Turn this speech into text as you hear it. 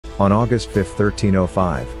On August 5,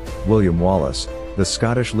 1305, William Wallace, the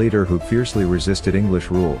Scottish leader who fiercely resisted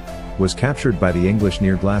English rule, was captured by the English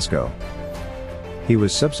near Glasgow. He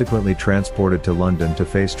was subsequently transported to London to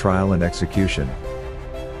face trial and execution.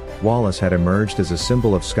 Wallace had emerged as a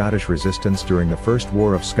symbol of Scottish resistance during the First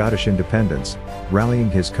War of Scottish Independence,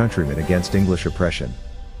 rallying his countrymen against English oppression.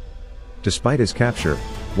 Despite his capture,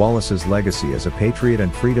 Wallace's legacy as a patriot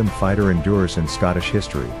and freedom fighter endures in Scottish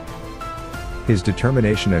history. His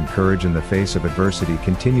determination and courage in the face of adversity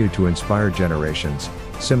continued to inspire generations,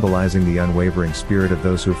 symbolizing the unwavering spirit of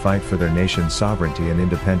those who fight for their nation's sovereignty and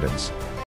independence.